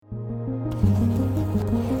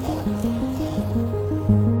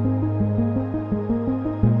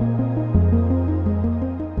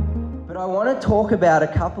But I want to talk about a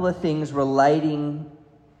couple of things relating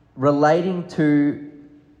to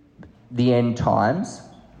the end times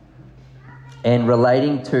and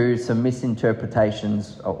relating to some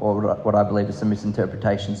misinterpretations, or what I believe are some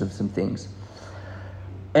misinterpretations of some things.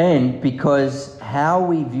 And because how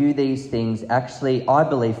we view these things actually, I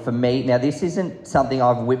believe for me, now this isn't something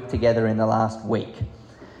I've whipped together in the last week.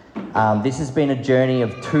 This has been a journey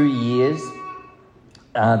of 2 years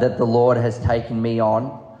that the Lord has taken me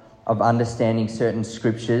on, of understanding certain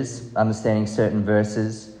scriptures, understanding certain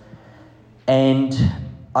verses. And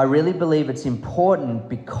I really believe it's important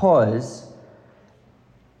because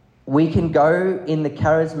we can go in the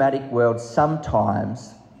charismatic world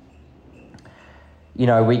sometimes,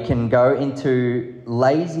 we can go into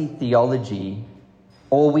lazy theology,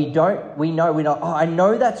 or we know, I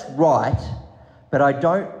know that's right, but I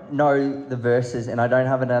don't know the verses and I don't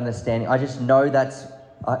have an understanding. I just know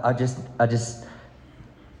I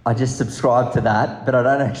just subscribe to that, but I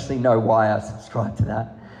don't actually know why I subscribe to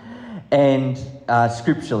that. And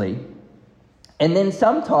scripturally. And then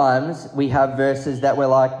sometimes we have verses that we're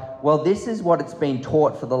like, well, this is what it's been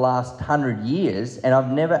taught for the last 100 years, and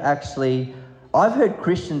I've heard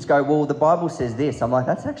Christians go, well, the Bible says this. I'm like,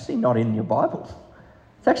 that's actually not in your Bible.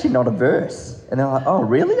 It's actually not a verse. And they're like, oh,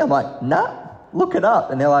 really? I'm like, nah, look it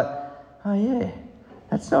up. And they're like, oh, yeah,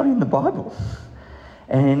 that's not in the Bible.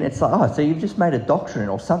 And it's like, oh, so you've just made a doctrine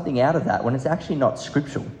or something out of that when it's actually not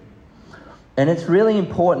scriptural. And it's really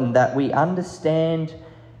important that we understand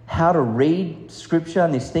how to read scripture,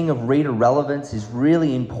 and this thing of reader relevance is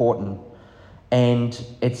really important. And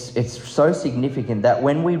it's so significant that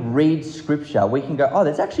when we read scripture, we can go, oh,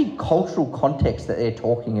 there's actually cultural context that they're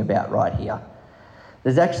talking about right here.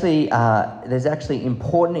 There's actually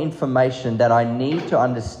important information that I need to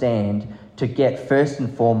understand to get, first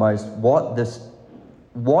and foremost, what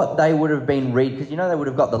they would have been read, because they would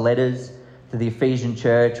have got the letters to the Ephesian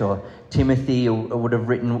church, or Timothy would have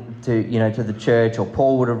written to the church, or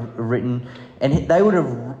Paul would have written, and they would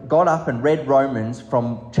have got up and read Romans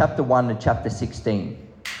from chapter 1 to chapter 16.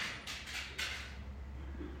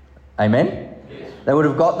 Amen? Yes. They would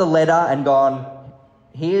have got the letter and gone,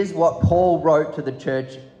 here's what Paul wrote to the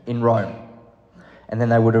church in Rome. And then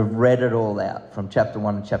they would have read it all out from chapter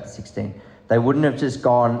 1 to chapter 16. They wouldn't have just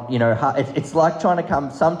gone, it's like trying to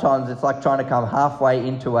come halfway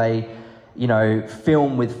into a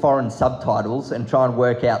film with foreign subtitles and try and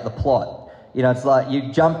work out the plot. It's like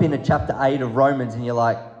you jump into chapter 8 of Romans and you're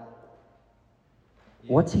like,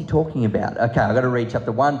 what's he talking about? Okay, I've got to read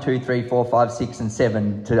chapter 1, 2, 3, 4, 5, 6, and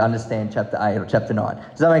 7 to understand chapter 8 or chapter 9.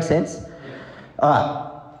 Does that make sense? All right.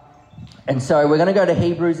 And so we're going to go to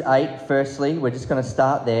Hebrews 8 firstly. We're just going to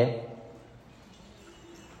start there.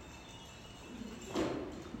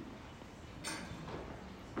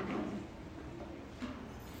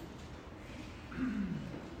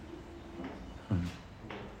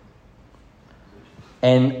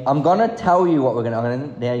 And I'm going to tell you what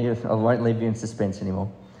I won't leave you in suspense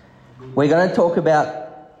anymore. We're going to talk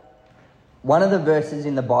about one of the verses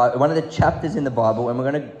in the Bible, one of the chapters in the Bible, and we're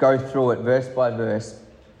going to go through it verse by verse.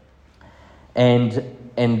 And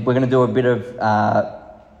we're going to do a bit of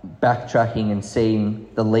backtracking and seeing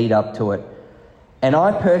the lead up to it. And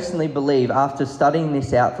I personally believe, after studying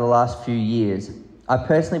this out for the last few years, I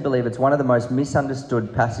personally believe it's one of the most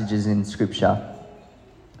misunderstood passages in Scripture.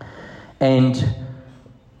 And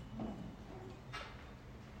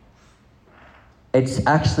it's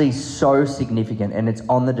actually so significant, and it's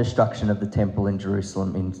on the destruction of the temple in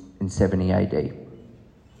Jerusalem in 70 AD.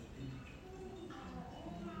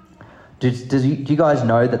 Do you guys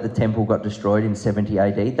know that the temple got destroyed in 70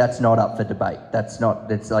 AD? That's not up for debate.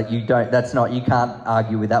 You can't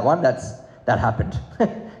argue with that one. That happened.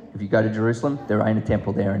 If you go to Jerusalem, there ain't a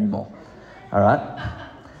temple there anymore. All right?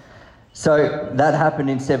 So that happened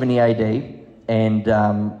in 70 AD, and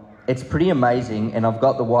it's pretty amazing, and I've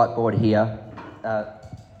got the whiteboard here.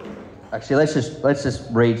 Actually, let's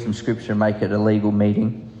just read some scripture and make it a legal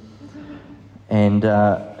meeting. And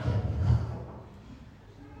I'm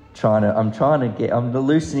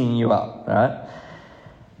loosening you up, all right?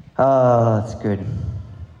 Oh, that's good.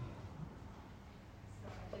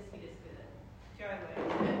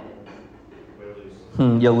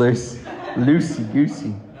 You're loose.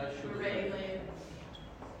 Loosey-goosey.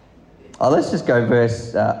 Let's just go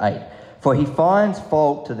verse 8. For he finds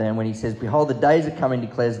fault to them when he says, behold, the days are coming,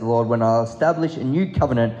 declares the Lord, when I'll establish a new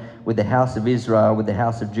covenant with the house of Israel, with the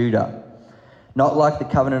house of Judah. Not like the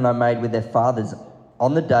covenant I made with their fathers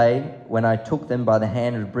on the day when I took them by the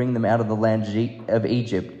hand to bring them out of the land of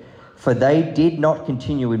Egypt. For they did not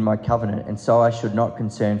continue in my covenant, and so I should not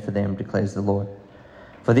concern for them, declares the Lord.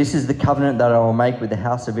 For this is the covenant that I will make with the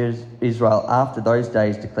house of Israel after those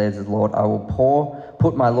days, declares the Lord. I will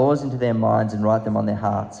put my laws into their minds and write them on their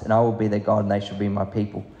hearts, and I will be their God, and they shall be my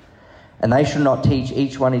people. And they shall not teach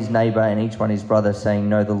each one his neighbour and each one his brother, saying,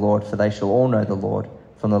 Know the Lord, for they shall all know the Lord,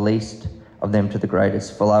 from the least of them to the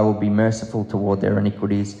greatest. For I will be merciful toward their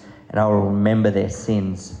iniquities, and I will remember their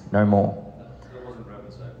sins no more.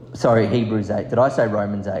 Sorry, Hebrews 8. Did I say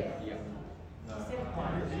Romans 8? Yeah. No.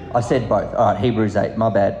 I said both. All right, Hebrews 8. My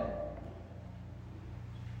bad.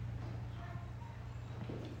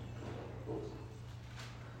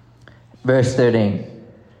 Verse 13.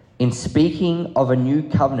 In speaking of a new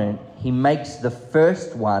covenant, he makes the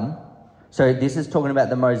first one, so this is talking about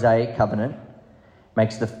the Mosaic covenant,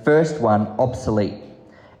 makes the first one obsolete.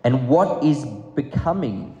 And what is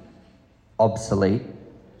becoming obsolete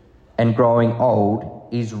and growing old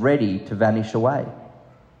is ready to vanish away.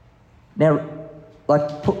 Now,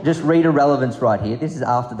 just read a relevance right here. This is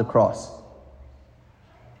after the cross.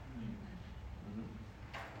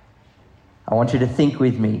 I want you to think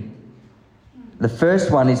with me. The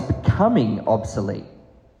first one is becoming obsolete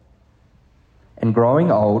and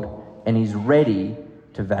growing old and is ready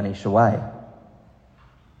to vanish away.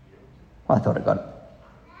 I thought it got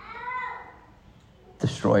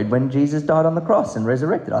destroyed when Jesus died on the cross and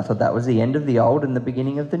resurrected. I thought that was the end of the old and the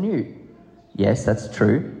beginning of the new. Yes, that's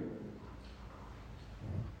true.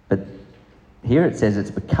 But here it says it's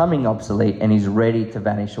becoming obsolete and is ready to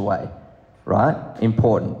vanish away. Right?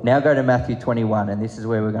 Important. Now go to Matthew 21, and this is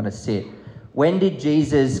where we're going to sit. When did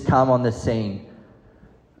Jesus come on the scene?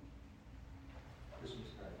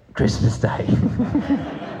 Christmas Day.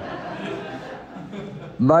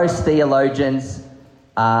 Most theologians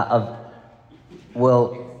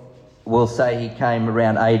will say he came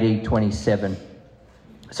around AD 27.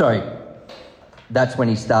 Sorry, that's when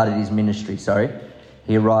he started his ministry,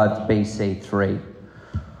 He arrived BC 3.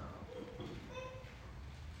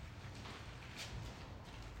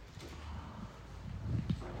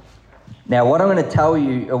 Now, what I'm going to tell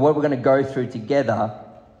you, or what we're going to go through together,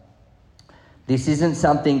 this isn't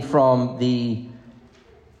something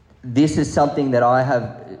this is something that I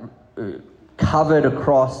have covered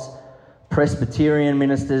across Presbyterian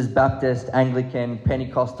ministers, Baptist, Anglican,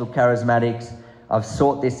 Pentecostal, Charismatics. I've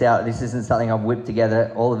sought this out. This isn't something I've whipped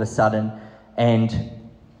together all of a sudden. And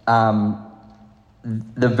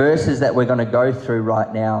the verses that we're going to go through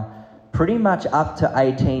right now, pretty much up to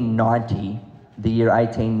 1890, the year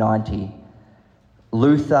 1890,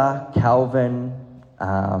 Luther, Calvin,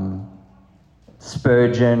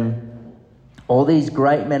 Spurgeon, all these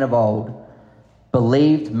great men of old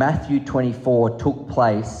believed Matthew 24 took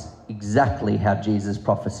place exactly how Jesus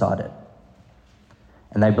prophesied it.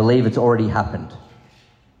 And they believe it's already happened.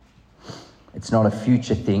 It's not a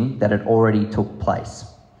future thing, that it already took place.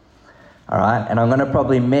 All right? And I'm going to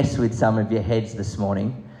probably mess with some of your heads this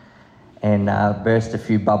morning and burst a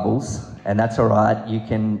few bubbles. And that's all right. You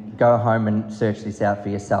can go home and search this out for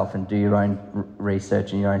yourself and do your own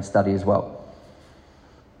research and your own study as well.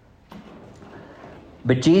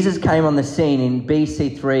 But Jesus came on the scene in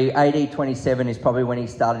BC 3. AD 27 is probably when he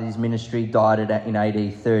started his ministry, died in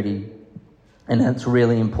AD 30. And that's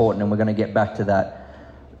really important, and we're going to get back to that.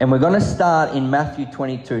 And we're going to start in Matthew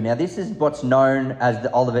 22. Now, this is what's known as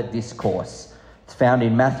the Olivet Discourse. It's found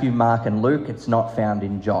in Matthew, Mark, and Luke. It's not found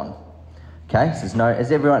in John. Okay, so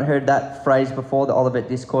has everyone heard that phrase before, the Olivet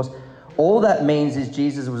Discourse? All that means is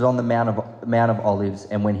Jesus was on the Mount of Olives,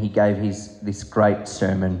 and when he gave this great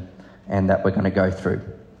sermon, and that we're going to go through.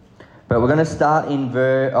 But we're going to start in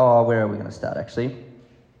where are we going to start actually?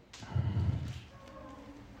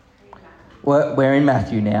 We're in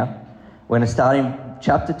Matthew now. We're going to start in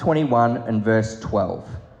chapter 21 and verse 12.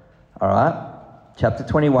 All right? Chapter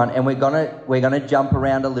 21, and we're going to jump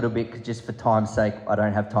around a little bit because just for time's sake, I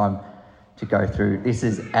don't have time to go through. This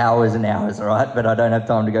is hours and hours, all right? But I don't have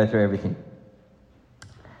time to go through everything.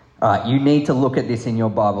 All right, you need to look at this in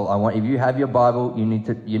your Bible. If you have your Bible, you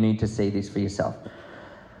need to see this for yourself.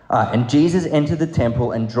 All right, and Jesus entered the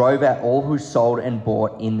temple and drove out all who sold and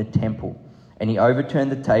bought in the temple. And he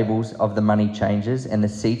overturned the tables of the money changers and the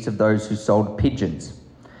seats of those who sold pigeons.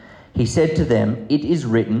 He said to them, "It is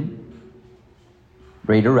written,"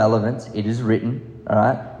 read irrelevance, "it is written," all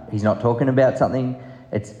right? He's not talking about something,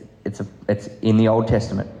 it's in the Old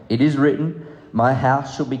Testament. "It is written, my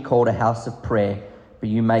house shall be called a house of prayer, but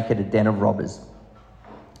you make it a den of robbers."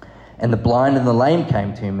 And the blind and the lame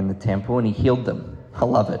came to him in the temple, and he healed them. I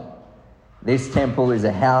love it. This temple is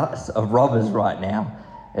a house of robbers right now,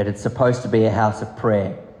 and it's supposed to be a house of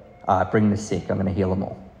prayer. Bring the sick, I'm going to heal them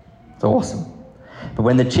all. It's awesome. But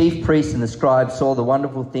when the chief priests and the scribes saw the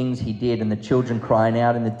wonderful things he did and the children crying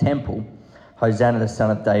out in the temple, Hosanna, the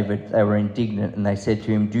son of David, they were indignant, and they said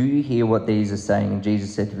to him, do you hear what these are saying? And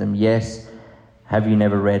Jesus said to them, yes. Have you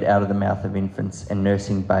never read, out of the mouth of infants and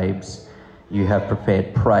nursing babes you have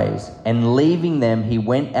prepared praise? And leaving them, he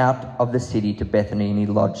went out of the city to Bethany, and he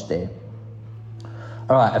lodged there.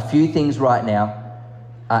 All right, a few things right now.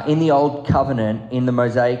 In the Old Covenant, in the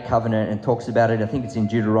Mosaic Covenant, and talks about it, I think it's in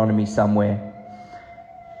Deuteronomy somewhere,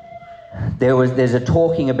 there's a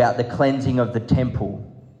talking about the cleansing of the temple.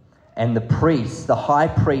 And the priests, the high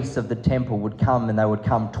priests of the temple would come, and they would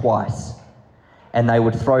come twice. And they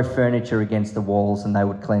would throw furniture against the walls, and they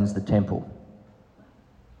would cleanse the temple.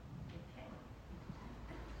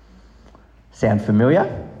 Sound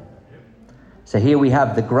familiar? So here we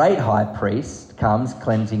have the great high priest comes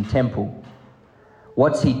cleansing temple.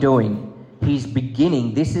 What's he doing? He's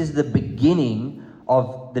beginning, this is the beginning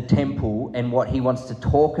of the temple and what he wants to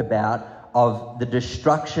talk about of the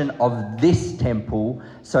destruction of this temple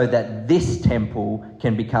so that this temple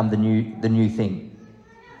can become the new thing.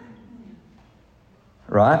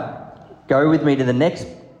 Right? Go with me to the next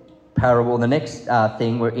parable, the next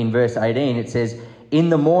thing, where in verse 18 it says, in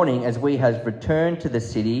the morning as we had returned to the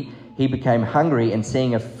city, he became hungry, and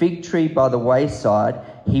seeing a fig tree by the wayside,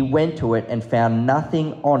 he went to it and found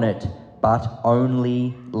nothing on it but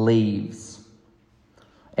only leaves.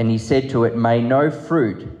 And he said to it, may no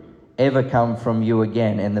fruit ever come from you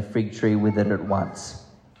again. And the fig tree withered at once.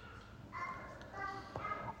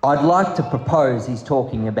 I'd like to propose he's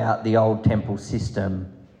talking about the old temple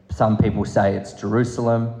system. Some people say it's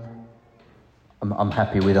Jerusalem. I'm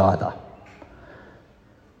happy with either.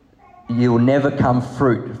 You'll never come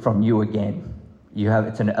fruit from you again.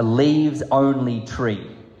 It's a leaves-only tree.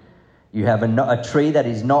 You have a tree that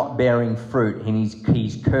is not bearing fruit, and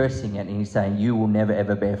he's cursing it, and he's saying, you will never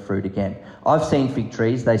ever bear fruit again. I've seen fig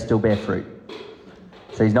trees, they still bear fruit.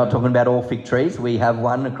 So he's not talking about all fig trees. We have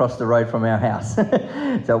one across the road from our house.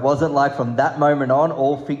 So it wasn't like from that moment on,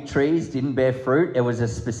 all fig trees didn't bear fruit. It was a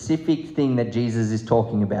specific thing that Jesus is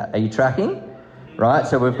talking about. Are you tracking? Right?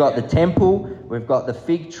 So we've got the temple, we've got the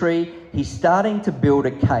fig tree. He's starting to build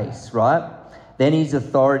a case, right? Then his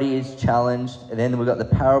authority is challenged. And then we've got the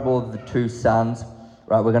parable of the two sons.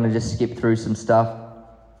 Right, we're going to just skip through some stuff.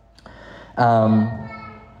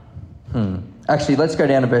 Actually, let's go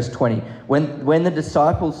down to verse 20. When the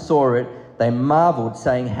disciples saw it, they marveled,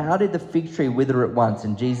 saying, how did the fig tree wither at once?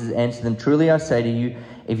 And Jesus answered them, truly I say to you,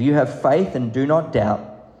 if you have faith and do not doubt,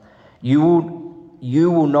 you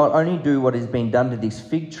will not only do what has been done to this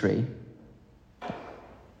fig tree,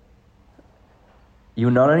 you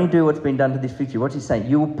will not only do what's been done to this fig tree. What's he saying?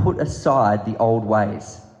 You will put aside the old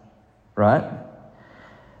ways, right?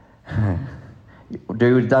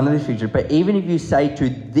 Do what's done to this fig tree. But even if you say to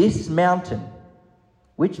this mountain,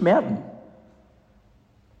 which mountain?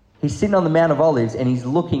 He's sitting on the Mount of Olives and he's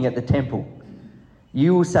looking at the temple.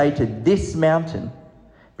 You will say to this mountain,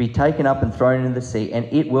 be taken up and thrown into the sea, and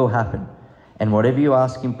it will happen. And whatever you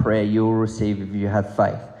ask in prayer, you will receive if you have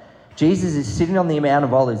faith. Jesus is sitting on the Mount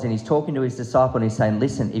of Olives and he's talking to his disciple and he's saying,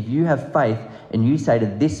 listen, if you have faith and you say to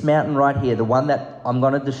this mountain right here, the one that I'm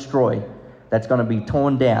going to destroy, that's going to be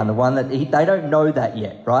torn down, the one that they don't know that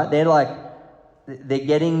yet, right? They're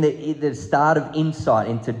getting the start of insight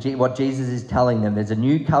into what Jesus is telling them. There's a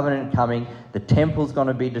new covenant coming. The temple's going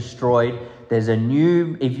to be destroyed.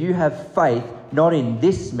 If you have faith, not in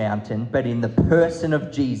this mountain, but in the person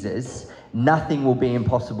of Jesus, nothing will be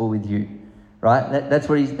impossible with you. Right? That's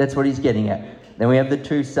what he's getting at. Then we have the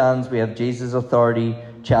two sons. We have Jesus' authority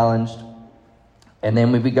challenged. And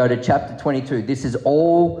then we go to chapter 22. It's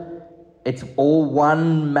all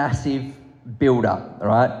one massive build-up,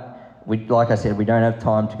 right? Like I said, we don't have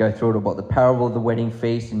time to go through it about the parable of the wedding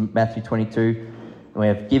feast in Matthew 22. We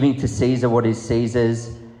have giving to Caesar what is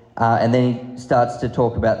Caesar's. And then he starts to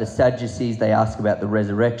talk about the Sadducees. They ask about the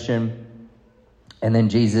resurrection. And then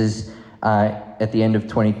Jesus, at the end of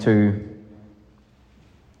 22...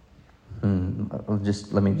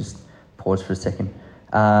 let me just pause for a second.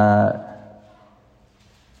 And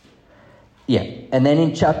then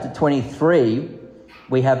in chapter 23,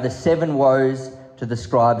 we have the 7 woes to the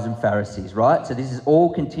scribes and Pharisees, right? So this is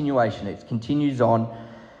all continuation. It continues on.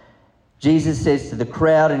 Jesus says to the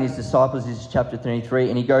crowd and his disciples, this is chapter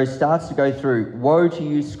 23, and he starts to go through, woe to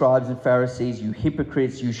you, scribes and Pharisees, you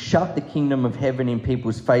hypocrites, you shut the kingdom of heaven in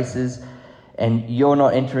people's faces, and you're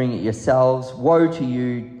not entering it yourselves. Woe to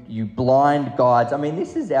you, you blind guides. I mean,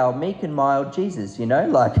 this is our meek and mild Jesus,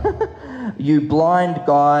 like, you blind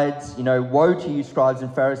guides, woe to you, scribes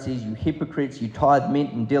and Pharisees, you hypocrites, you tithe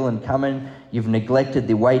mint and dill and cumin, you've neglected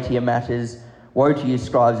the weightier matters. Woe to you,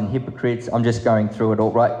 scribes and hypocrites. I'm just going through it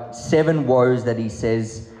all, right? 7 woes that he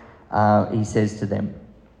says to them.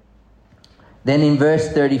 Then in verse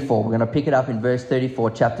 34, we're going to pick it up in verse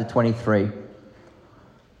 34, chapter 23.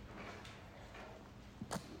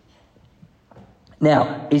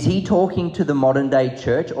 Now, is he talking to the modern day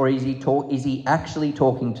church, or is he actually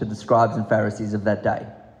talking to the scribes and Pharisees of that day?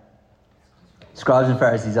 Scribes and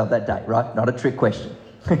Pharisees of that day, right? Not a trick question.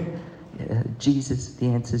 Yeah, Jesus, the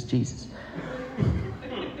answer is Jesus.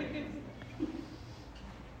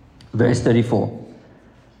 Verse 34.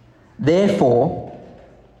 Therefore,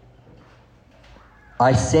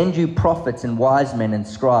 I send you prophets and wise men and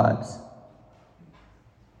scribes,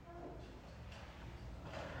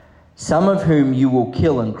 some of whom you will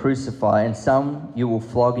kill and crucify, and some you will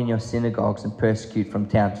flog in your synagogues and persecute from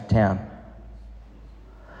town to town,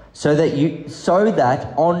 so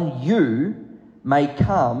that on you may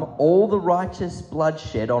come all the righteous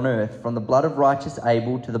bloodshed on earth, from the blood of righteous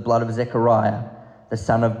Abel to the blood of Zechariah, the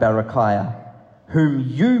son of Berechiah, whom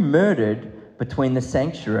you murdered between the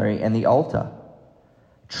sanctuary and the altar.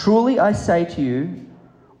 Truly I say to you,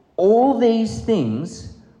 all these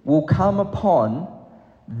things will come upon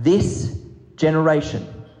this generation.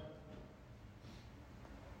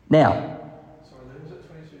 Now,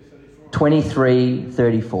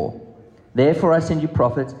 23:34. Therefore I send you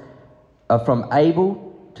prophets from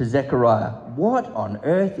Abel to Zechariah. What on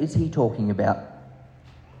earth is he talking about?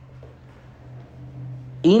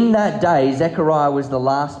 In that day, Zechariah was the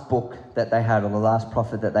last book that they had, or the last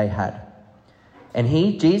prophet that they had. And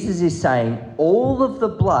Jesus is saying all of the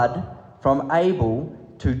blood from Abel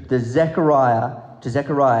to Zechariah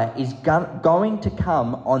is going to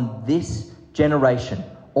come on this generation.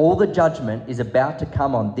 All the judgment is about to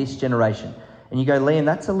come on this generation. And you go, Liam,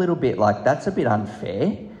 that's a bit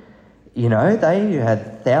unfair. You know, they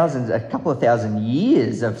had a couple of thousand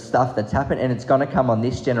years of stuff that's happened, and it's going to come on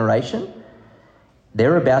this generation.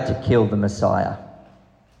 They're about to kill the Messiah.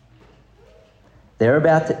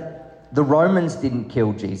 The Romans didn't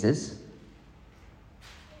kill Jesus.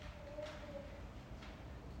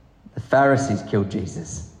 The Pharisees killed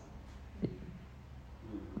Jesus.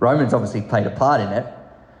 Romans obviously played a part in it.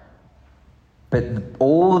 But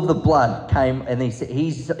all of the blood came, and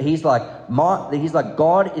he's like,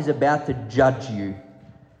 God is about to judge you.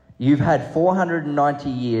 You've had 490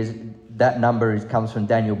 years. That number comes from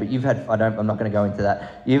Daniel, but I'm not going to go into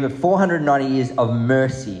that. You've had 490 years of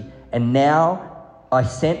mercy, and now I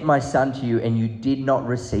sent my son to you, and you did not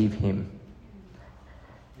receive him.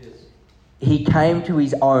 Yes. He came to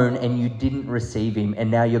his own, and you didn't receive him, and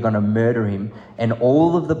now you're going to murder him. And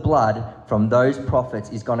all of the blood from those prophets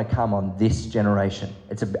is going to come on this generation.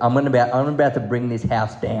 I'm about to bring this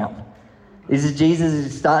house down. This is Jesus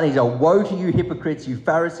is starting. He's like, woe to you hypocrites, you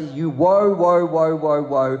Pharisees, you woe, woe, woe, woe,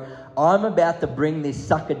 woe. I'm about to bring this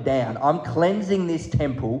sucker down. I'm cleansing this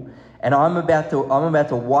temple, and I'm about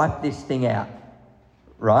to wipe this thing out.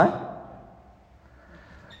 Right?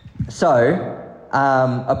 So,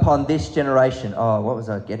 upon this generation... Oh, what was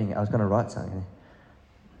I getting? I was going to write something.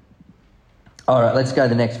 All right, let's go to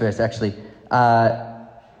the next verse, actually.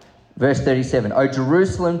 Verse 37. O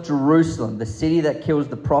Jerusalem, Jerusalem, the city that kills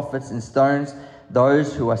the prophets and stones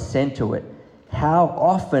those who are sent to it. How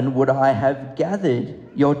often would I have gathered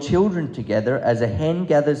your children together as a hen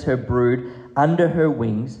gathers her brood under her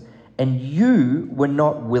wings, and you were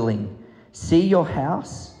not willing. See, your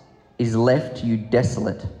house is left to you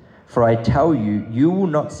desolate. For I tell you, you will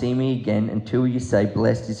not see me again until you say,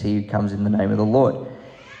 blessed is he who comes in the name of the Lord.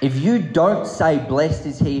 If you don't say, blessed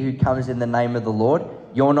is he who comes in the name of the Lord,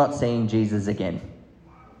 you're not seeing Jesus again.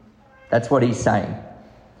 That's what he's saying.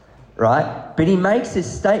 Right? But he makes this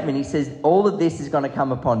statement. He says, all of this is going to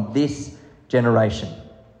come upon this generation.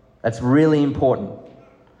 That's really important.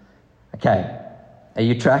 Okay. Are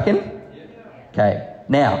you tracking? Okay.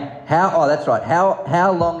 Now, that's right.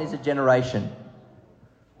 How long is a generation?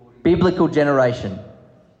 Biblical generation.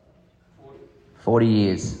 40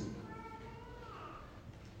 years.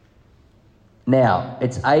 Now,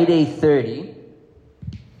 it's AD 30.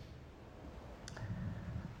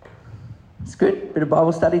 It's good. Bit of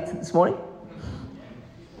Bible study this morning.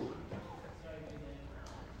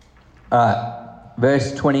 All right.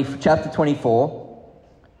 Verse 20, chapter 24,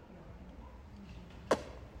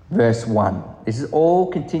 verse 1. This is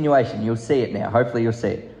all continuation. You'll see it now. Hopefully you'll see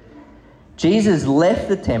it. Jesus left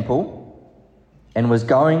the temple and was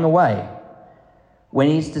going away when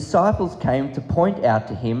his disciples came to point out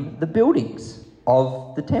to him the buildings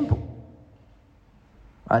of the temple.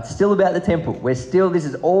 It's still about the temple. This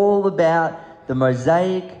is all about the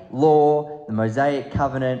Mosaic law, the Mosaic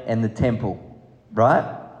covenant, and the temple,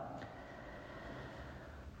 right?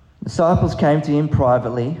 Disciples came to him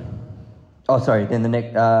privately. Then the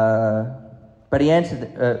next... but he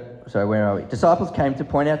answered... where are we? Disciples came to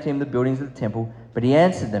point out to him the buildings of the temple, but he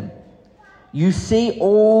answered them, "You see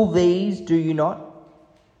all these, do you not?"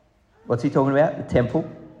 What's he talking about? The temple.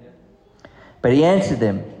 But he answered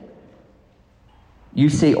them, "You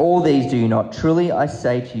see all these, do you not? Truly I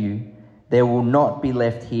say to you, there will not be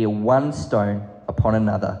left here one stone upon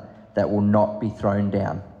another that will not be thrown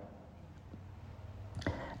down."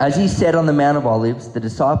 As he sat on the Mount of Olives, the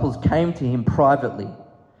disciples came to him privately,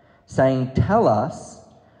 saying, "Tell us,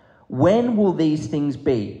 when will these things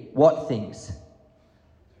be?" What things?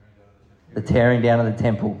 The tearing down of the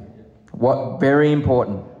temple. What? Very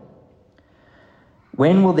important.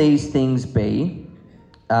 When will these things be?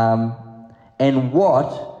 And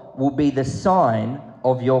what will be the sign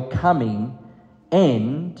of your coming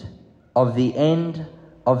end of the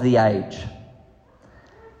age?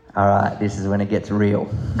 All right, this is when it gets real.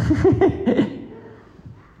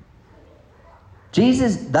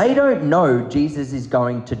 They don't know Jesus is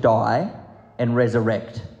going to die and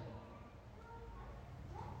resurrect.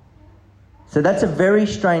 So that's a very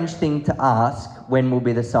strange thing to ask, when will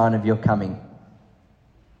be the sign of your coming?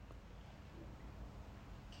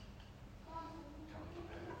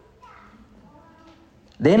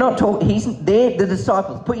 They're not talking, they're the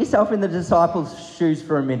disciples. Put yourself in the disciples' shoes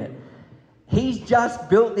for a minute. He's just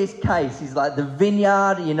built this case. He's like, the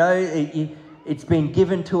vineyard, it's been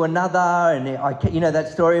given to another, and that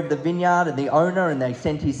story of the vineyard and the owner, and they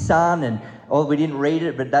sent his son, and we didn't read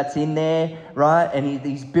it, but that's in there, right? And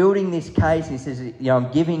he's building this case. He says,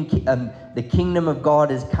 I'm giving the kingdom of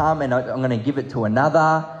God has come, and I'm going to give it to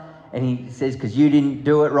another. And he says, because you didn't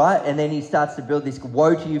do it, right? And then he starts to build this,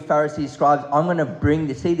 woe to you, Pharisees, scribes, I'm going to bring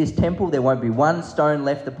this temple, there won't be one stone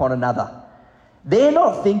left upon another. They're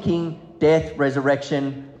not thinking death,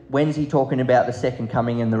 resurrection. When's he talking about the second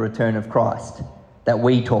coming and the return of Christ that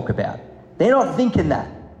we talk about? They're not thinking that.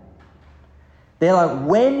 They're like,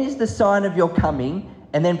 when is the sign of your coming?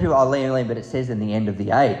 And then people are Liam, but it says in the end of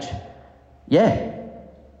the age. Yeah,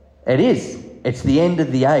 it is. It's the end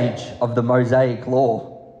of the age of the Mosaic law.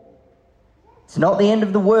 It's not the end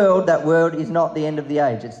of the world. That word is not the end of the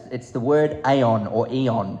age. It's the word aeon or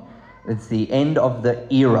eon. It's the end of the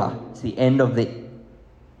era. It's the end of the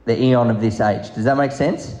eon of this age. Does that make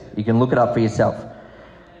sense? You can look it up for yourself.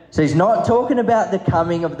 So he's not talking about the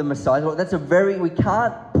coming of the Messiah. Well, we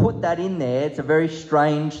can't put that in there. It's a very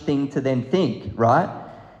strange thing to then think, right?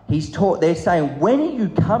 They're saying, when are you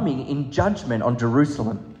coming in judgment on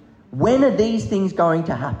Jerusalem? When are these things going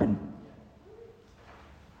to happen?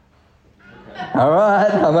 All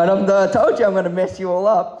right, I told you I'm going to mess you all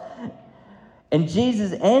up. And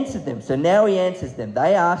Jesus answered them. So now he answers them.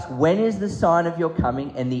 They ask, when is the sign of your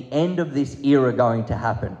coming and the end of this era going to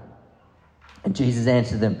happen? And Jesus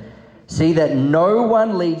answered them, see that no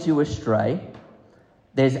one leads you astray.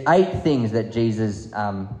 There's 8 things that Jesus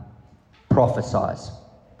prophesies.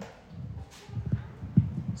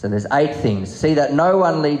 So there's 8 things. See that no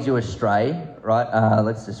one leads you astray, right?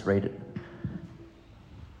 Let's just read it.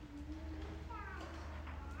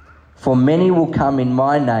 For many will come in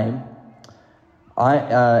my name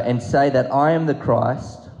and say that I am the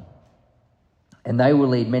Christ, and they will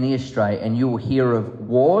lead many astray, and you will hear of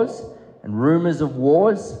wars and rumours of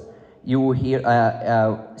wars. You will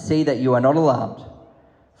see that you are not alarmed.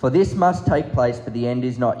 For this must take place, but the end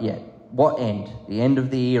is not yet. What end? The end of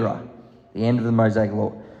the era, the end of the Mosaic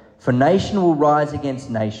law. For nation will rise against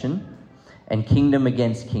nation, and kingdom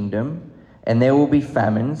against kingdom, and there will be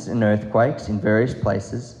famines and earthquakes in various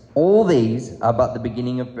places. All these are but the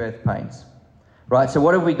beginning of birth pains. Right, so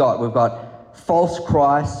what have we got? We've got false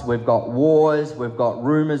Christs, we've got wars, we've got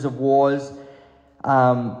rumours of wars,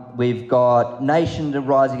 we've got nation to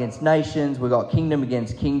rise against nations, we've got kingdom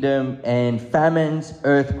against kingdom, and famines,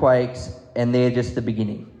 earthquakes, and they're just the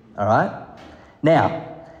beginning. All right? Now,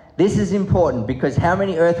 this is important because how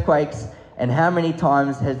many earthquakes and how many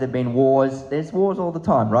times has there been wars? There's wars all the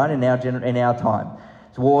time, right, in our time.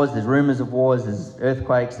 There's wars, there's rumours of wars, there's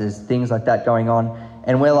earthquakes, there's things like that going on.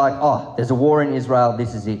 And we're like, oh, there's a war in Israel,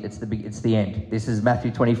 this is it, it's the end. This is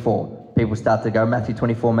Matthew 24. People start to go, Matthew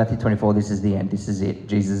 24, this is the end, this is it.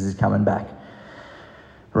 Jesus is coming back.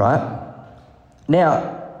 Right?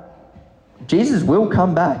 Now, Jesus will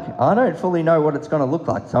come back. I don't fully know what it's going to look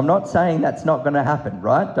like, so I'm not saying that's not going to happen,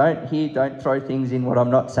 right? Don't throw things in what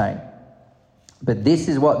I'm not saying. But this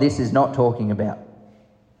is what this is not talking about.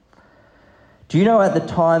 Do you know at the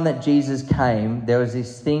time that Jesus came, there was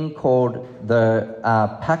this thing called the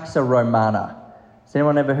Pax Romana? Has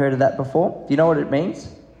anyone ever heard of that before? Do you know what it means?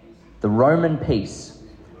 The Roman peace.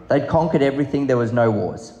 They'd conquered everything, there was no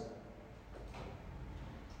wars.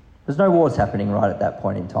 There's no wars happening right at that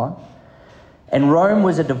point in time. And Rome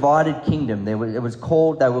was a divided kingdom. There was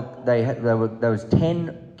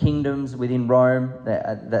 10 kingdoms within Rome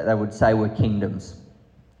that they would say were kingdoms.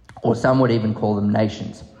 Or some would even call them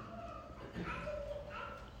nations.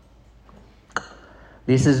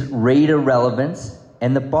 This is reader relevance,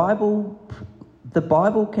 and the Bible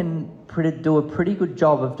can do a pretty good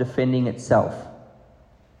job of defending itself.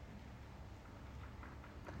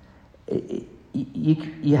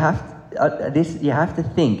 You have to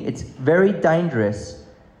think it's very dangerous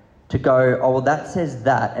to go, oh well, that says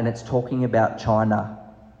that, and it's talking about China.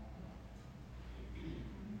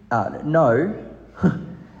 No,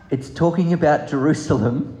 it's talking about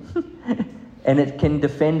Jerusalem, and it can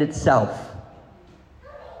defend itself.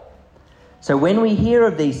 So when we hear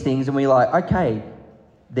of these things and we're like, okay,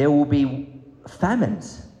 there will be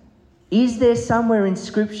famines. Is there somewhere in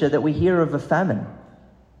Scripture that we hear of a famine?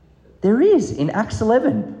 There is, in Acts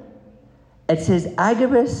 11. It says,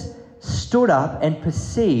 Agabus stood up and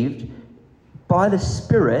perceived by the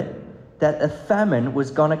Spirit that a famine was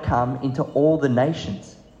going to come into all the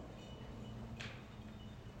nations.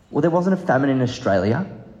 Well, there wasn't a famine in Australia,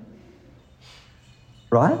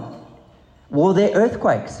 right? Were there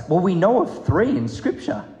earthquakes? Well, we know of 3 in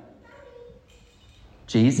Scripture.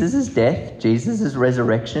 Jesus' death, Jesus'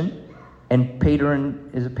 resurrection, and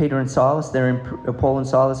Paul and Silas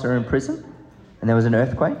are in prison, and there was an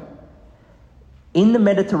earthquake. In the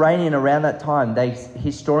Mediterranean around that time,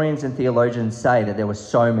 historians and theologians say that there were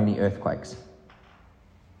so many earthquakes.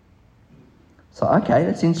 So, okay,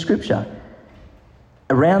 that's in Scripture.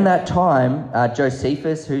 Around that time,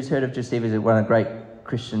 Josephus, who's heard of Josephus, one of the great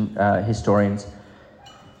Christian historians,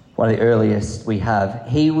 one of the earliest we have,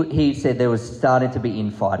 he said there was starting to be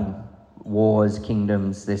infighting, wars,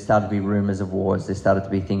 kingdoms, there started to be rumours of wars, there started to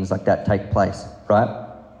be things like that take place, right?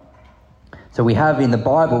 So we have in the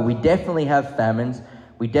Bible, we definitely have famines,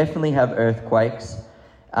 we definitely have earthquakes,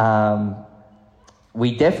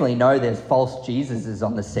 we definitely know there's false Jesuses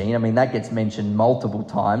on the scene. I mean, that gets mentioned multiple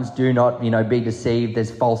times. Do not, be deceived,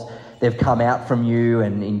 there's false. They've come out from you,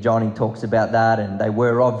 and in John he talks about that, and they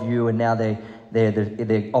were of you, and now they're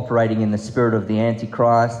operating in the spirit of the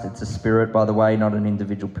Antichrist. It's a spirit, by the way, not an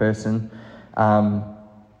individual person.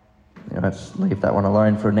 Let's leave that one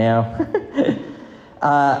alone for now.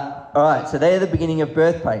 All right, so they're the beginning of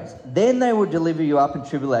birth pains. Then they will deliver you up in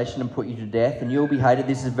tribulation and put you to death, and you'll be hated.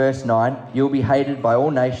 This is verse 9. You'll be hated by all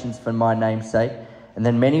nations for my name's sake. And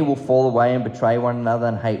then many will fall away and betray one another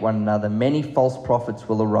and hate one another. Many false prophets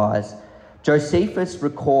will arise. Josephus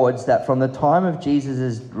records that from the time of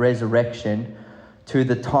Jesus' resurrection to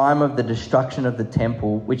the time of the destruction of the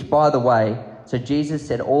temple, which, by the way, so Jesus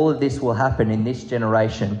said all of this will happen in this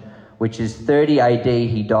generation, which is 30 AD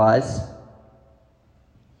he dies,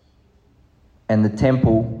 and the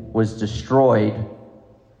temple was destroyed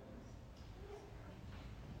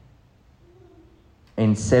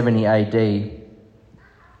in 70 AD.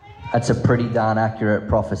 That's a pretty darn accurate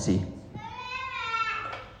prophecy.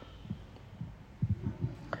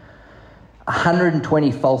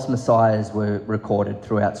 120 false messiahs were recorded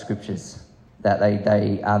throughout Scriptures. That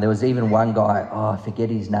there was even one guy, I forget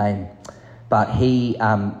his name, but he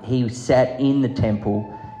sat in the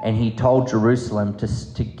temple and he told Jerusalem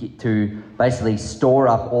to basically store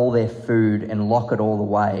up all their food and lock it all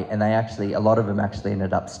away. And a lot of them actually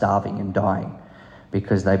ended up starving and dying,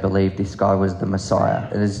 because they believed this guy was the Messiah.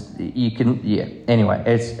 Anyway,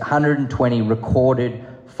 it's 120 recorded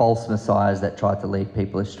false messiahs that tried to lead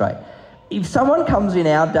people astray. If someone comes in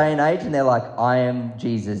our day and age and they're like, I am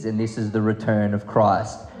Jesus and this is the return of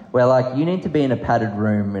Christ, we're like, you need to be in a padded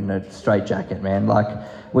room in a straitjacket, man. Like,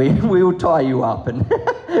 we will tie you up and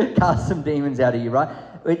cast some demons out of you, right?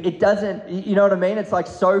 It doesn't, you know what I mean? It's like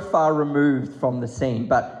so far removed from the scene.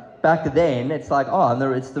 But back then, it's like,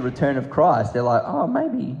 it's the return of Christ. They're like,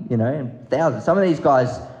 maybe, and thousands. Some of these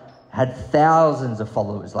guys had thousands of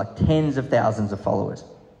followers, like tens of thousands of followers.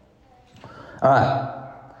 All right.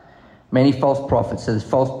 Many false prophets. So there's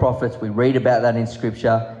false prophets. We read about that in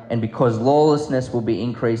Scripture. And because lawlessness will be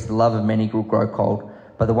increased, the love of many will grow cold.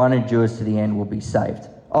 But the one who endures to the end will be saved.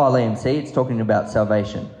 Liam, see, it's talking about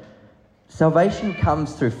salvation. Salvation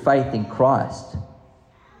comes through faith in Christ.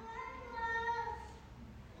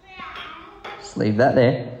 Just leave that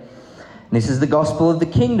there. And this is the gospel of the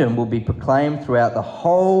kingdom will be proclaimed throughout the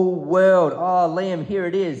whole world. Liam, here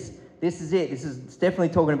it is. This is it. It's definitely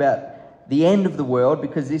talking about the end of the world,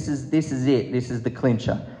 because this is it. This is the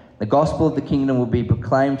clincher. The gospel of the kingdom will be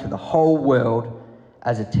proclaimed to the whole world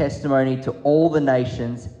as a testimony to all the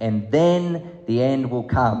nations, and then the end will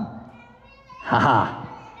come.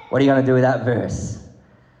 What are you going to do with that verse?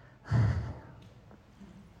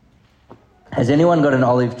 Has anyone got an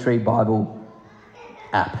Olive Tree Bible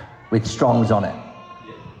app with Strong's on it?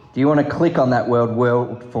 Yeah. Do you want to click on that word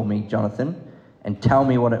world for me, Jonathan, and tell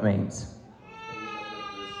me what it means?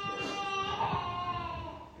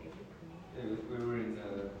 We were in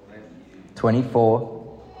Matthew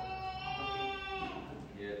 24,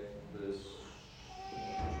 verse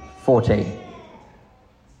 14.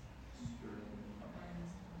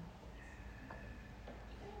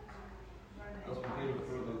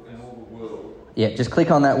 Yeah, just click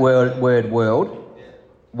on that word world. Yeah.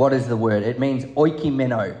 What is the word? It means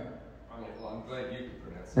oikimeno. I'm glad you can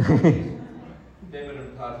pronounce it.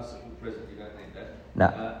 Feminine participle present, you don't need that.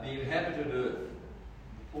 No. The inhabited earth,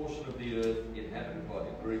 the portion of the earth inhabited by the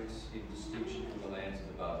Greeks in distinction from the lands of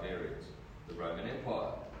the barbarians, the Roman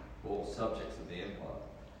Empire, all subjects of the empire.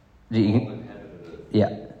 All inhabited earth.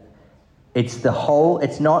 Yeah. It's the whole,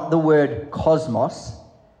 it's not the word cosmos,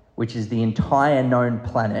 which is the entire known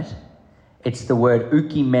planet. It's the word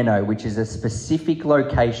oikimeno, which is a specific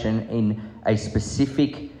location in a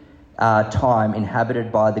specific time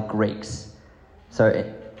inhabited by the Greeks. So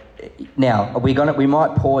now we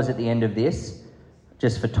might pause at the end of this,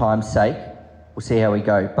 just for time's sake. We'll see how we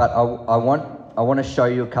go. But I want to show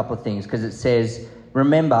you a couple of things, because it says,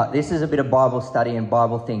 remember, this is a bit of Bible study and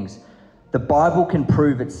Bible things. The Bible can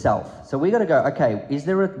prove itself. So we got to go, okay, is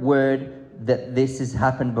there a word that this has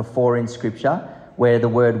happened before in Scripture, where the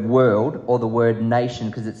word world or the word nation,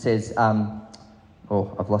 because it says,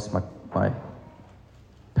 I've lost my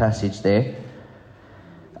passage there.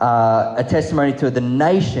 A testimony to the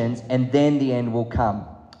nations, and then the end will come.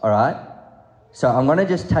 All right? So I'm going to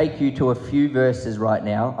just take you to a few verses right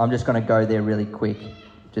now. I'm just going to go there really quick,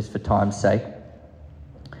 just for time's sake.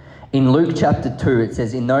 In Luke chapter 2, it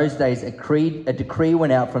says, in those days a decree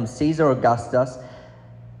went out from Caesar Augustus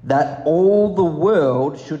that all the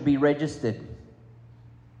world should be registered.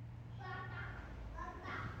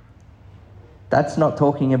 That's not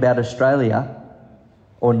talking about Australia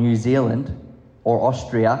or New Zealand or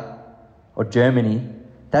Austria or Germany.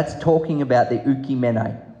 That's talking about the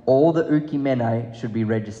oikimene. All the oikimene should be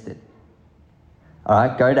registered. All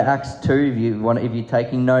right, go to Acts 2 if you're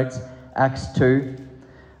taking notes. Acts 2,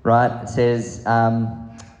 right? It says,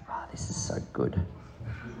 this is so good.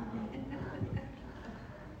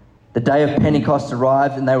 The day of Pentecost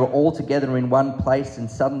arrived, and they were all together in one place, and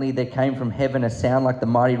suddenly there came from heaven a sound like the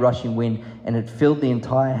mighty rushing wind, and it filled the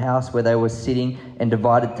entire house where they were sitting, and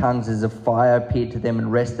divided tongues as of fire appeared to them and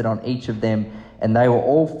rested on each of them. And they were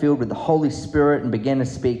all filled with the Holy Spirit and began to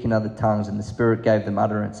speak in other tongues, and the Spirit gave them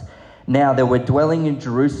utterance. Now there were dwelling in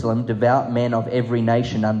Jerusalem devout men of every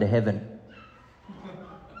nation under heaven.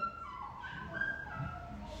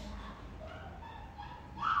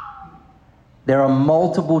 There are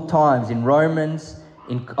multiple times in Romans,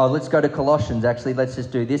 let's go to Colossians actually, let's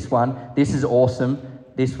just do this one. This is awesome.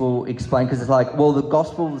 This will explain, because it's like, well, the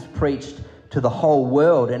gospel was preached to the whole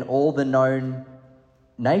world and all the known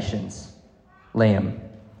nations, Liam.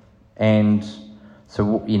 And so,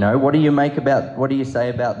 what do you say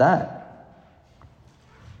about that?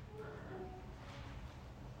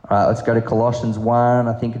 All right, let's go to Colossians 1,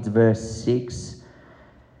 I think it's verse 6.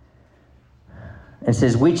 It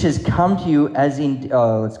says, which has come to you as in...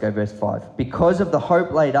 let's go verse 5. Because of the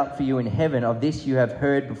hope laid up for you in heaven, of this you have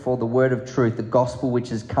heard before the word of truth, the gospel which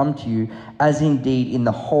has come to you, as indeed in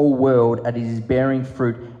the whole world, and it is bearing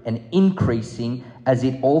fruit and increasing, as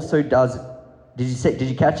it also does... Did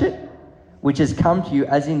you catch it? Which has come to you,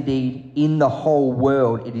 as indeed in the whole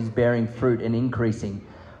world it is bearing fruit and increasing.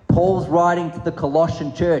 Paul's writing to the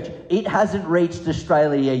Colossian church. It hasn't reached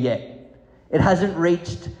Australia yet. It hasn't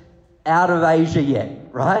reached out of Asia yet,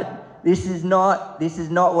 right? This is not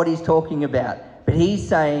what he's talking about. But he's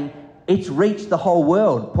saying it's reached the whole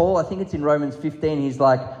world. Paul, I think it's in Romans 15, he's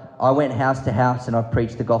like, I went house to house and I've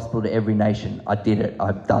preached the gospel to every nation. I did it.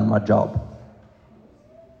 I've done my job.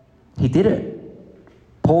 He did it.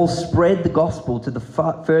 Paul spread the gospel to the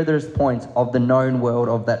furthest points of the known world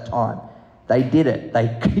of that time. They did it. They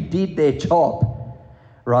did their job,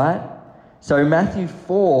 right? So Matthew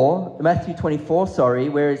 24,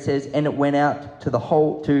 where it says, and it went out to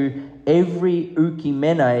every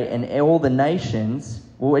oikimene and all the nations,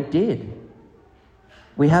 well, it did.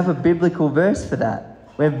 We have a biblical verse for that.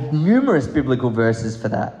 We have numerous biblical verses for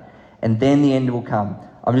that. And then the end will come.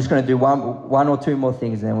 I'm just going to do one or two more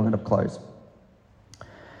things and then we're going to close.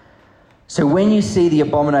 So when you see the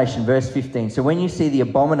abomination, verse 15, so when you see the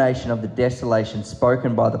abomination of the desolation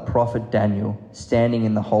spoken by the prophet Daniel standing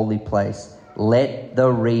in the holy place, let the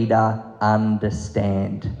reader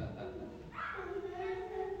understand.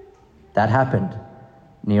 That happened.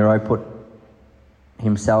 Nero put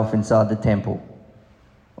himself inside the temple.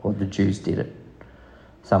 or the Jews did it.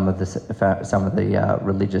 Some of the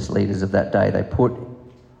religious leaders of that day, they put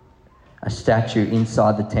a statue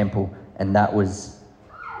inside the temple, and that was,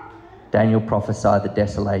 Daniel prophesied the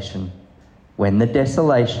desolation. When the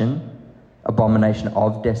desolation, abomination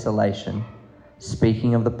of desolation,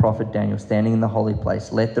 speaking of the prophet Daniel standing in the holy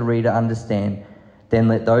place, let the reader understand, then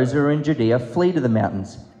let those who are in Judea flee to the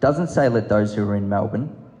mountains. It doesn't say let those who are in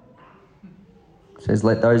Melbourne. It says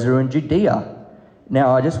let those who are in Judea.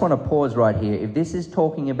 Now, I just want to pause right here. If this is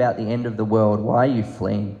talking about the end of the world, why are you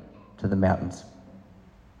fleeing to the mountains?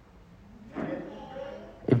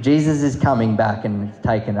 If Jesus is coming back and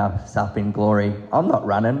taking us up in glory, I'm not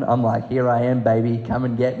running. I'm like, here I am, baby. Come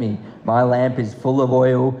and get me. My lamp is full of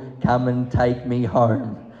oil. Come and take me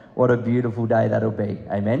home. What a beautiful day that'll be.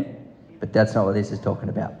 Amen? But that's not what this is talking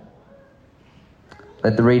about.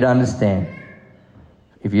 Let the reader understand.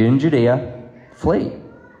 If you're in Judea, flee.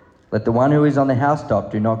 Let the one who is on the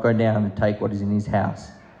housetop do not go down and take what is in his house.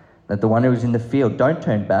 Let the one who is in the field don't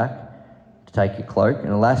turn back to take your cloak. And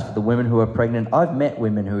alas, for the women who are pregnant, I've met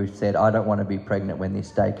women who have said, I don't want to be pregnant when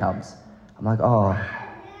this day comes. I'm like, oh,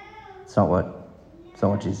 it's not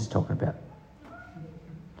what Jesus is talking about.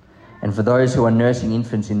 And for those who are nursing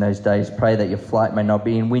infants in those days, pray that your flight may not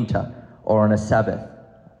be in winter or on a Sabbath.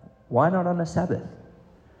 Why not on a Sabbath?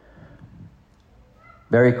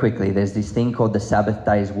 Very quickly, there's this thing called the Sabbath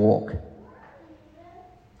day's walk.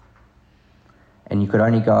 And you could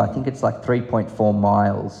only go, I think it's like 3.4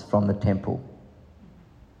 miles from the temple.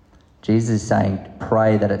 Jesus is saying,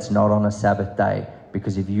 pray that it's not on a Sabbath day,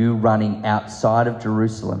 because if you're running outside of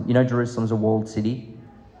Jerusalem, you know Jerusalem's a walled city?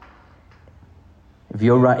 If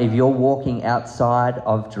you're walking outside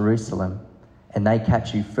of Jerusalem and they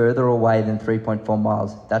catch you further away than 3.4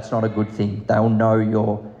 miles, that's not a good thing. They'll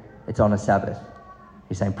know it's on a Sabbath.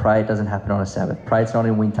 He's saying, pray it doesn't happen on a Sabbath. Pray it's not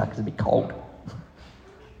in winter because it'll be cold.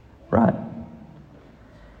 Right?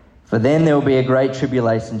 For then there will be a great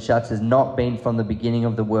tribulation, such as has not been from the beginning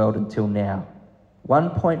of the world until now.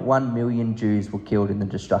 1.1 million Jews were killed in the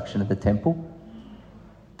destruction of the temple.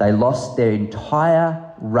 They lost their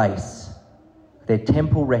entire race. Their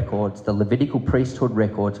temple records, the Levitical priesthood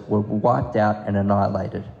records, were wiped out and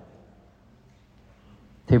annihilated.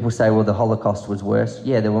 People say, well, the Holocaust was worse.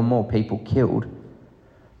 Yeah, there were more people killed.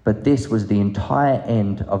 But this was the entire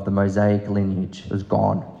end of the Mosaic lineage. It was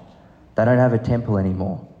gone. They don't have a temple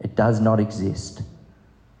anymore. It does not exist.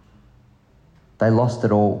 They lost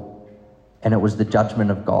it all. And it was the judgment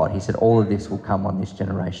of God. He said, all of this will come on this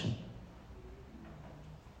generation.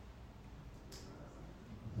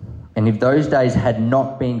 And if those days had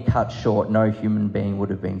not been cut short, no human being would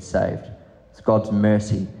have been saved. It's God's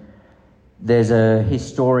mercy. There's a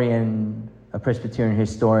Presbyterian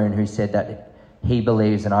historian who said that he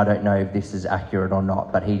believes, and I don't know if this is accurate or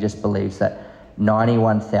not, but he just believes that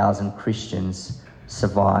 91,000 Christians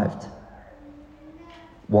survived.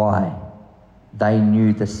 Why? They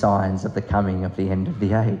knew the signs of the coming of the end of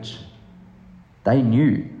the age. They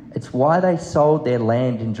knew. It's why they sold their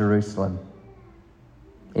land in Jerusalem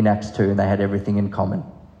in Acts 2, and they had everything in common.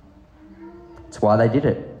 It's why they did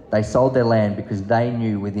it. They sold their land because they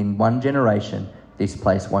knew within one generation this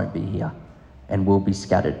place won't be here and will be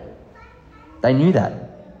scattered. They knew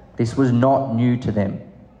that. This was not new to them.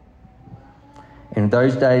 In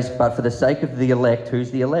those days, but for the sake of the elect,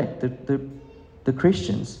 who's the elect? The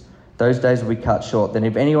Christians. Those days will be cut short. Then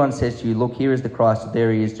if anyone says to you, look, here is the Christ,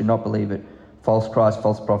 there he is, do not believe it. False Christ,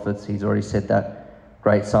 false prophets, he's already said that.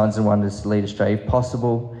 Great signs and wonders to lead astray. If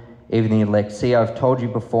possible, even the elect. See, I've told you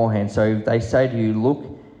beforehand. So if they say to you, look,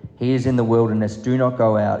 he is in the wilderness, do not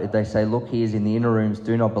go out. If they say, look, he is in the inner rooms,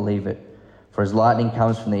 do not believe it. For as lightning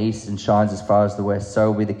comes from the east and shines as far as the west,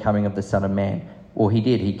 so will be the coming of the Son of Man. Well, he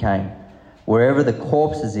did, he came. Wherever the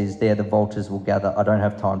corpses is, there the vultures will gather. I don't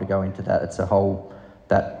have time to go into that. It's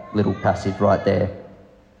that little passage right there.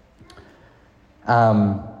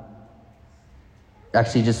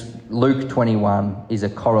 Actually, just Luke 21 is a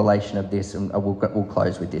correlation of this, and we'll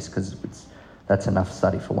close with this because that's enough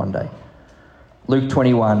study for one day. Luke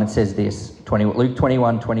 21, it says this, Luke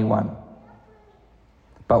 21:21.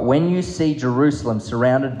 But when you see Jerusalem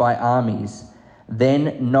surrounded by armies,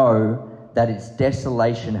 then know that its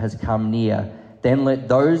desolation has come near. Then let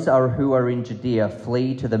those who are in Judea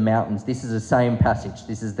flee to the mountains. This is the same passage.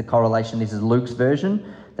 This is the correlation. This is Luke's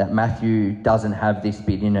version, that Matthew doesn't have this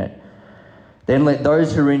bit in it. Then let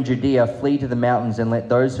those who are in Judea flee to the mountains, and let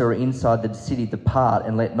those who are inside the city depart,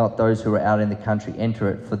 and let not those who are out in the country enter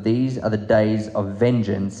it. For these are the days of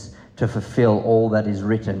vengeance, to fulfill all that is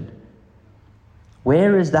written.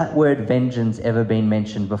 Where has that word vengeance ever been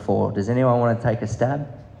mentioned before? Does anyone want to take a stab?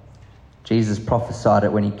 Jesus prophesied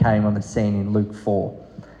it when he came on the scene in Luke 4.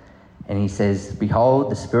 And he says,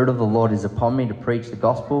 "Behold, the Spirit of the Lord is upon me to preach the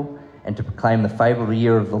gospel and to proclaim the favourable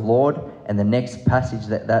year of the Lord." And the next passage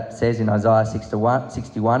that says in Isaiah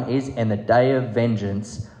 61 is, "And the day of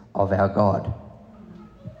vengeance of our God."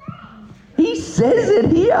 He says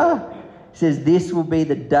it here. He says, "This will be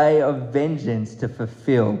the day of vengeance to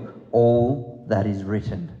fulfill all that is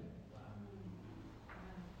written."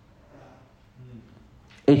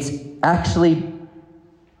 It's actually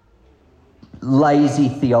lazy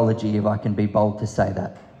theology, if I can be bold to say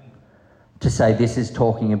that, to say this is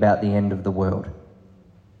talking about the end of the world.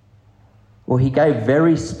 Well, he gave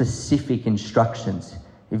very specific instructions.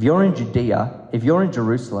 If you're in Judea, if you're in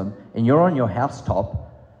Jerusalem, and you're on your housetop,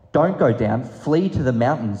 don't go down, flee to the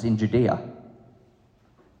mountains in Judea.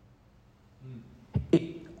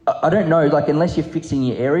 I don't know, like, unless you're fixing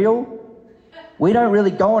your aerial, we don't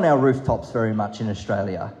really go on our rooftops very much in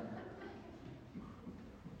Australia.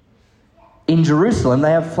 In Jerusalem,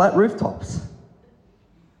 they have flat rooftops.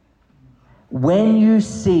 When you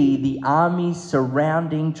see the armies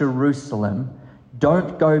surrounding Jerusalem,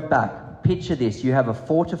 don't go back. Picture this. You have a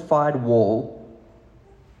fortified wall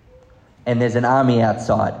and there's an army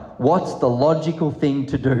outside. What's the logical thing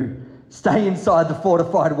to do? Stay inside the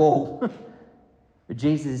fortified wall. But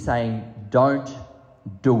Jesus is saying, don't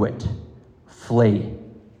do it. Flee.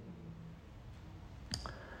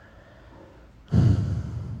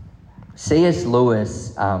 C.S.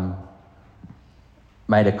 Lewis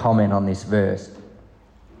made a comment on this verse.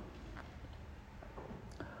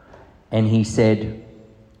 And he said,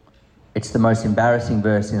 it's the most embarrassing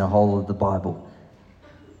verse in the whole of the Bible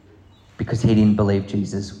because he didn't believe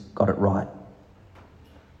Jesus got it right.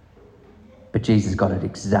 But Jesus got it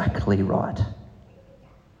exactly right.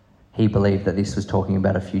 He believed that this was talking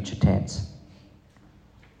about a future tense.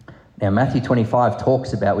 Now, Matthew 25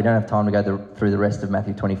 talks about, we don't have time to go through the rest of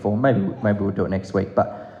Matthew 24. Maybe we'll do it next week.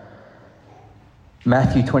 But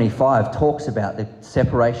Matthew 25 talks about the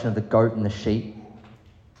separation of the goat and the sheep.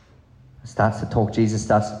 Jesus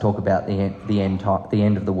starts to talk about the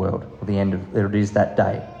end of the world, or it is that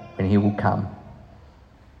day when he will come.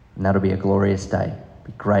 And that'll be a glorious day.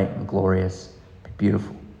 Be great and glorious, be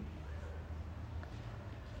beautiful.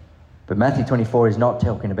 But Matthew 24 is not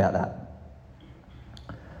talking about that.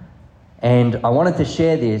 And I wanted to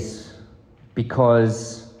share this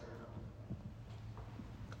because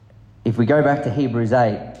if we go back to Hebrews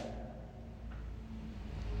 8, it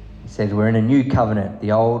says we're in a new covenant.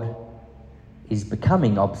 The old is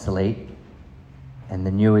becoming obsolete and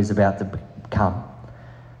the new is about to come.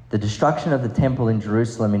 The destruction of the temple in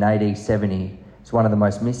Jerusalem in AD 70 is one of the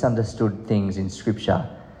most misunderstood things in Scripture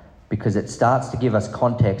because it starts to give us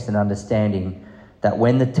context and understanding that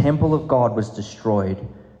when the temple of God was destroyed,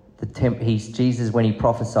 Jesus, when he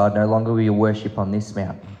prophesied, no longer will you worship on this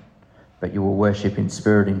mountain, but you will worship in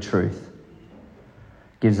spirit and truth.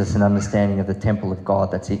 Gives us an understanding of the temple of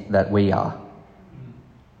God that we are.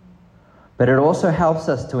 But it also helps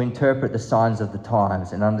us to interpret the signs of the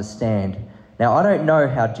times and understand. Now, I don't know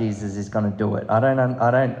how Jesus is going to do it.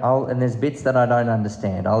 And there's bits that I don't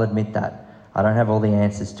understand. I'll admit that. I don't have all the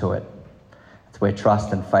answers to it. It's where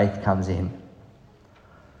trust and faith comes in.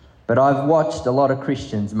 But I've watched a lot of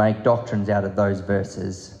Christians make doctrines out of those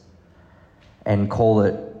verses and call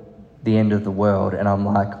it the end of the world. And I'm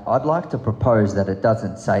like, I'd like to propose that it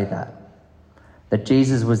doesn't say that. That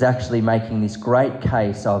Jesus was actually making this great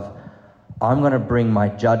case of, I'm going to bring my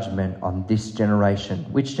judgment on this generation.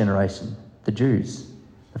 Which generation? The Jews,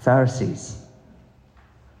 the Pharisees.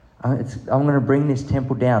 I'm going to bring this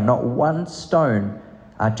temple down. Not one stone.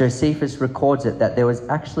 Josephus records it, that there was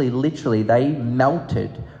actually literally, they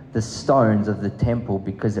melted the stones of the temple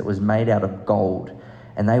because it was made out of gold.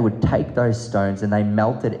 And they would take those stones and they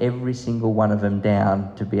melted every single one of them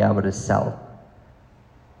down to be able to sell.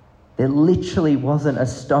 There literally wasn't a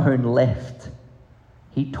stone left.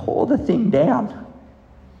 He tore the thing down.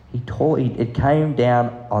 It came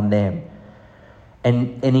down on them.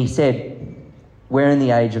 And he said, we're in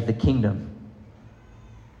the age of the kingdom.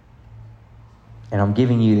 And I'm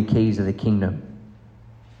giving you the keys of the kingdom.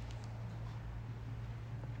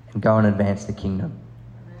 And go and advance the kingdom.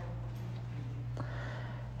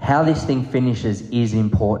 How this thing finishes is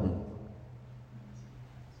important.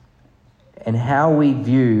 And how we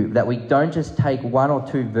view that, we don't just take one or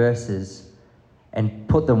two verses and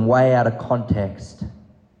put them way out of context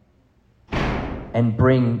and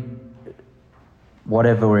bring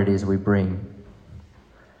whatever it is we bring.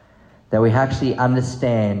 That we actually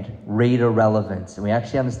understand reader relevance. And we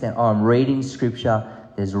actually understand, I'm reading Scripture,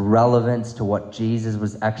 there's relevance to what Jesus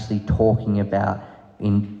was actually talking about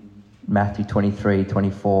in Matthew 23,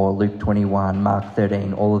 24, Luke 21, Mark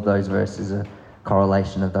 13. All of those verses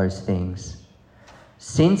correlation of those things.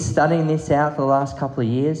 Since studying this out for the last couple of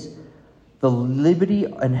years, the liberty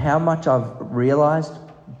and how much I've realised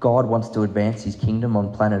God wants to advance his kingdom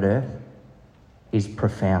on planet Earth is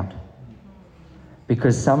profound.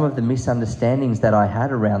 Because some of the misunderstandings that I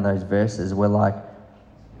had around those verses were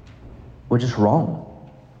just wrong.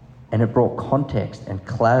 And it brought context and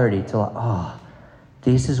clarity to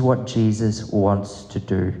this is what Jesus wants to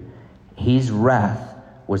do. His wrath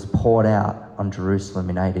was poured out on Jerusalem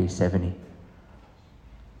in AD 70.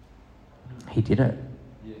 He did it.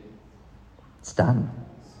 It's done.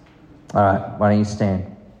 All right, why don't you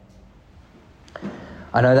stand?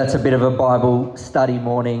 I know that's a bit of a Bible study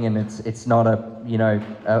morning, and it's not a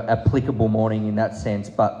applicable morning in that sense,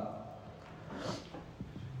 but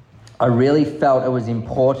I really felt it was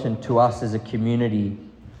important to us as a community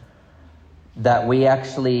that we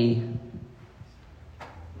actually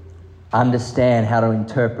understand how to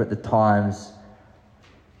interpret the times.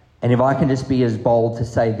 And if I can just be as bold to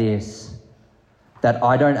say this, that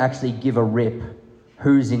I don't actually give a rip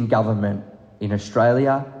who's in government in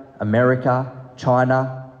Australia, America,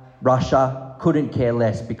 China, Russia, couldn't care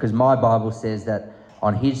less, because my Bible says that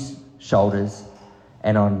on his shoulders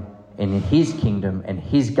and in his kingdom and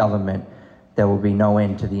his government, there will be no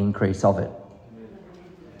end to the increase of it.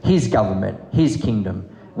 His government, his kingdom.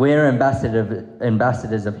 We're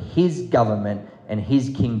ambassadors of his government and his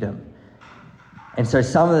kingdom. And so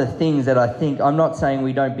some of the things that I think, I'm not saying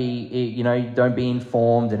we don't be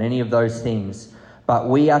informed and any of those things, but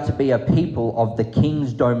we are to be a people of the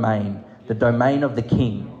king's domain, the domain of the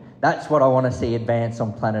king. That's what I want to see advance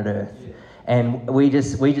on planet Earth. And we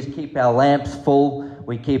just keep our lamps full.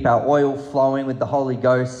 We keep our oil flowing with the Holy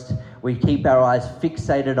Ghost. We keep our eyes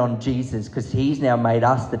fixated on Jesus, because he's now made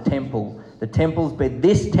us the temple.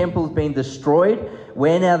 This temple's been destroyed.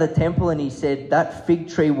 We're now the temple, and he said that fig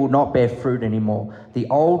tree will not bear fruit anymore. The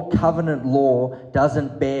old covenant law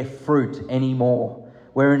doesn't bear fruit anymore.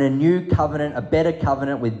 We're in a new covenant, a better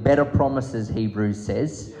covenant with better promises, Hebrews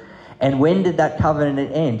says. And when did that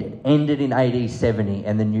covenant end? It ended in AD 70,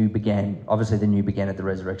 and the new began. Obviously, the new began at the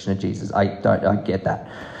resurrection of Jesus. I get that,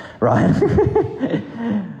 right?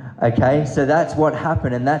 Okay, so that's what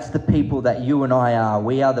happened, and that's the people that you and I are.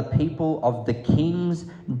 We are the people of the king's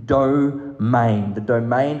domain, the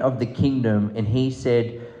domain of the kingdom. And he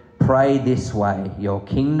said, pray this way: your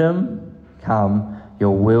kingdom come,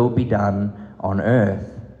 your will be done on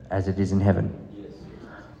earth as it is in heaven. Yes.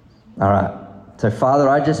 All right. So, Father,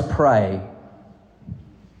 I just pray.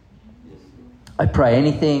 I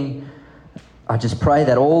just pray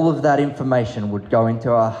that all of that information would go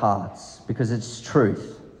into our hearts, because it's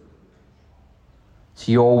truth. It's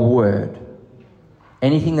your word.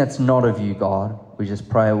 Anything that's not of you, God, we just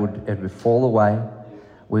pray it would fall away.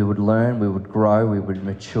 We would learn, we would grow, we would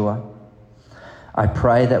mature. I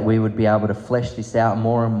pray that we would be able to flesh this out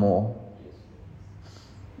more and more.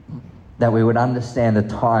 That we would understand the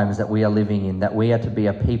times that we are living in, that we are to be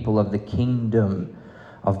a people of the kingdom,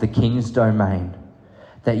 of the king's domain.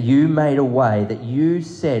 That you made a way, that you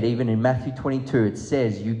said, even in Matthew 22, it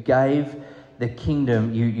says you gave the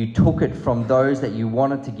kingdom, you took it from those that you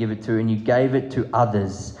wanted to give it to, and you gave it to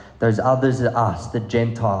others. Those others are us, the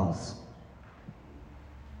Gentiles.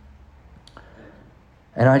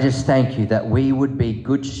 And I just thank you that we would be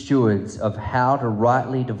good stewards of how to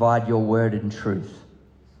rightly divide your word in truth.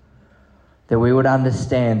 That we would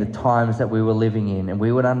understand the times that we were living in, and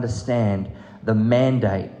we would understand the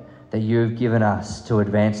mandate that you have given us to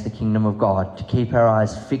advance the kingdom of God, to keep our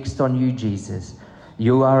eyes fixed on you, Jesus.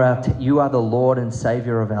 You are the Lord and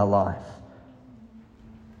Savior of our life.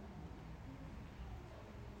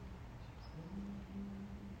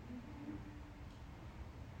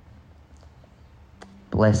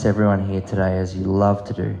 Bless everyone here today as you love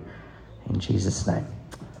to do. In Jesus' name.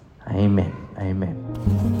 Amen.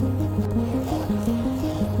 Amen.